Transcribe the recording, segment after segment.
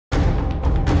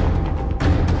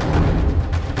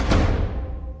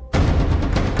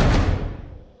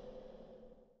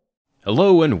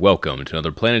Hello and welcome to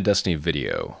another PlanetDestiny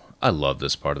video. I love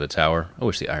this part of the tower. I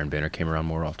wish the Iron Banner came around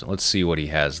more often. Let's see what he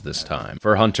has this time.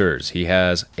 For Hunters, he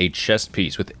has a chest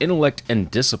piece with Intellect and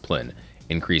Discipline,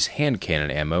 increased hand cannon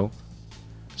ammo,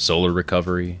 solar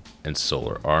recovery, and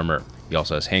solar armor. He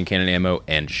also has hand cannon ammo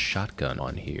and shotgun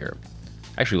on here.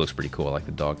 Actually looks pretty cool. I like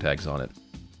the dog tags on it.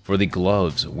 For the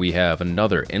gloves, we have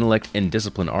another Intellect and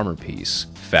Discipline armor piece.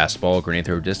 Fastball, grenade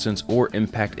throw distance, or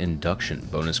impact induction.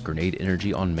 Bonus grenade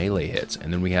energy on melee hits.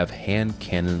 And then we have hand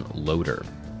cannon loader.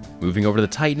 Moving over to the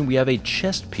Titan, we have a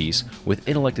chest piece with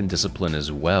Intellect and Discipline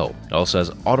as well. It also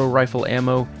has auto rifle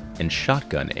ammo and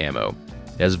shotgun ammo.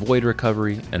 It has void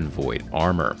recovery and void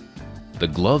armor. The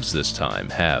gloves this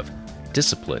time have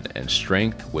Discipline and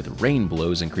Strength with rain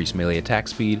blows, increase melee attack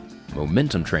speed,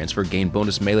 momentum transfer, gain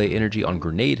bonus melee energy on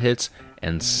grenade hits,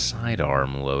 and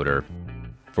sidearm loader.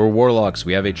 For Warlocks,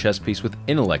 we have a chest piece with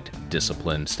Intellect,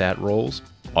 Discipline stat rolls,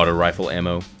 auto rifle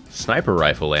ammo, sniper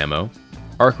rifle ammo,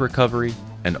 arc recovery,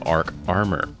 and arc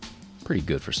armor. Pretty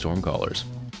good for Stormcallers.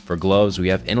 For gloves, we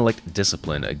have Intellect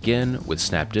Discipline, again with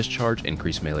snap discharge,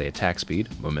 increased melee attack speed,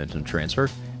 momentum transfer,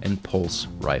 and pulse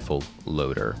rifle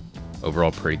loader.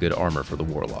 Overall, pretty good armor for the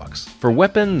Warlocks. For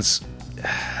weapons,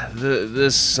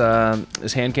 this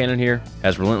hand cannon here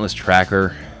has Relentless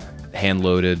Tracker,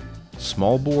 hand-loaded,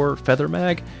 small bore, feather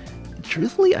mag.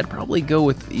 Truthfully, I'd probably go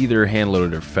with either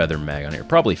hand-loaded or feather mag on here.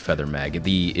 Probably feather mag.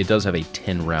 It does have a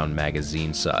 10-round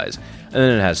magazine size, and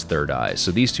then it has third eye. So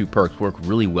these two perks work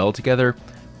really well together.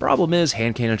 Problem is,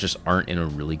 hand cannons just aren't in a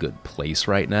really good place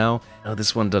right now. Now,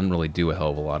 this one doesn't really do a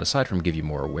hell of a lot, aside from give you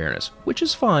more awareness, which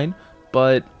is fine.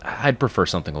 But I'd prefer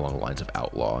something along the lines of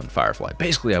Outlaw and Firefly.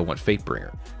 Basically, I want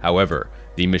Fatebringer. However,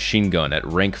 the machine gun at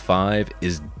rank 5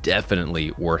 is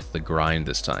definitely worth the grind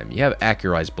this time. You have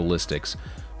Accurized Ballistics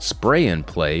Spray in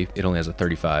play. It only has a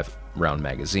 35-round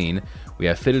magazine. We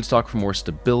have Fitted Stock for more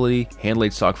stability,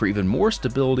 Handlaid Stock for even more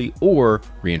stability, or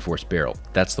Reinforced Barrel.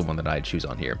 That's the one that I'd choose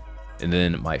on here. And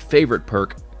then my favorite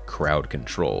perk, Crowd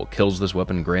Control. Kills this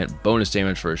weapon grant bonus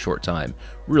damage for a short time.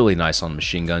 Really nice on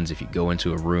machine guns. If you go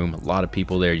into a room, a lot of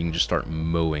people there, you can just start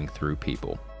mowing through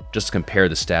people. Just to compare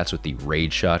the stats with the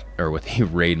raid shot, or with the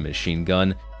raid machine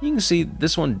gun, you can see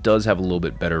this one does have a little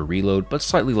bit better reload, but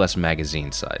slightly less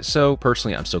magazine size. So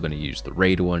personally, I'm still going to use the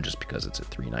raid one just because it's at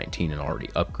 319 and already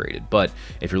upgraded. But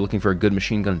if you're looking for a good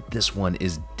machine gun, this one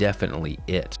is definitely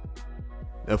it.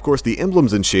 Of course, the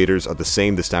emblems and shaders are the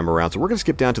same this time around, so we're going to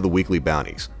skip down to the weekly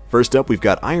bounties. First up, we've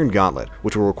got Iron Gauntlet,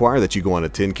 which will require that you go on a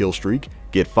 10-kill streak,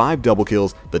 get 5 double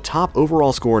kills, the top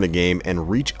overall score in a game, and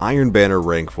reach Iron Banner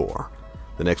rank 4.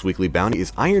 The next weekly bounty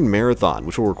is Iron Marathon,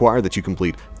 which will require that you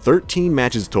complete 13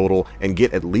 matches total and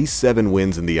get at least 7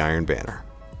 wins in the Iron Banner.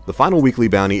 The final weekly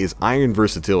bounty is Iron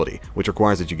Versatility, which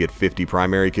requires that you get 50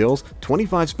 primary kills,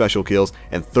 25 special kills,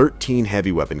 and 13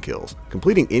 heavy weapon kills.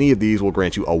 Completing any of these will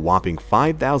grant you a whopping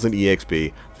 5,000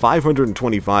 EXP,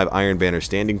 525 Iron Banner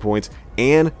standing points,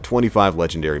 and 25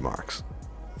 legendary marks.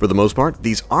 For the most part,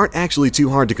 these aren't actually too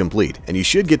hard to complete, and you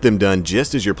should get them done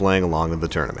just as you're playing along in the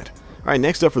tournament. Alright,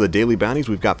 next up for the daily bounties,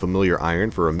 we've got Familiar Iron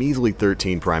for a measly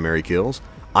 13 primary kills,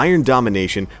 Iron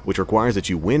Domination, which requires that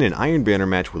you win an Iron Banner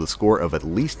match with a score of at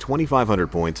least 2,500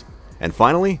 points. And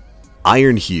finally,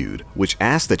 Iron Hued, which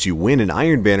asks that you win an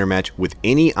Iron Banner match with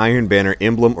any Iron Banner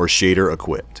emblem or shader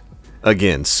equipped.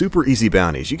 Again, super easy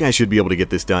bounties. You guys should be able to get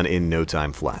this done in no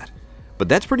time flat. But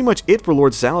that's pretty much it for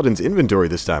Lord Saladin's inventory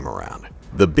this time around.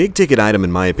 The big ticket item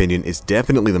in my opinion is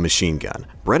definitely the machine gun.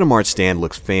 Brettamart's stand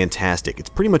looks fantastic. It's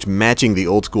pretty much matching the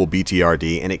old school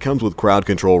BTRD, and it comes with crowd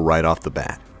control right off the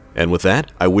bat. And with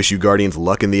that, I wish you Guardians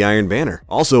luck in the Iron Banner.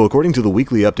 Also, according to the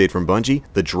weekly update from Bungie,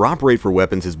 the drop rate for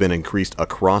weapons has been increased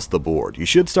across the board. You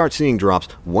should start seeing drops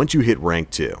once you hit rank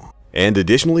 2. And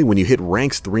additionally, when you hit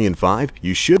ranks 3 and 5,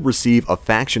 you should receive a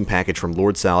faction package from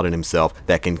Lord Saladin himself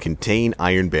that can contain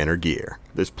Iron Banner gear.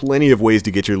 There's plenty of ways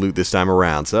to get your loot this time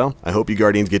around, so I hope you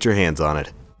Guardians get your hands on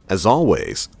it. As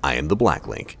always, I am the Black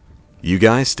Link. You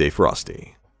guys stay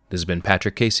frosty. This has been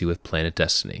Patrick Casey with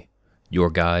PlanetDestiny, your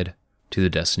guide to the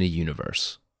Destiny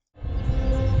universe.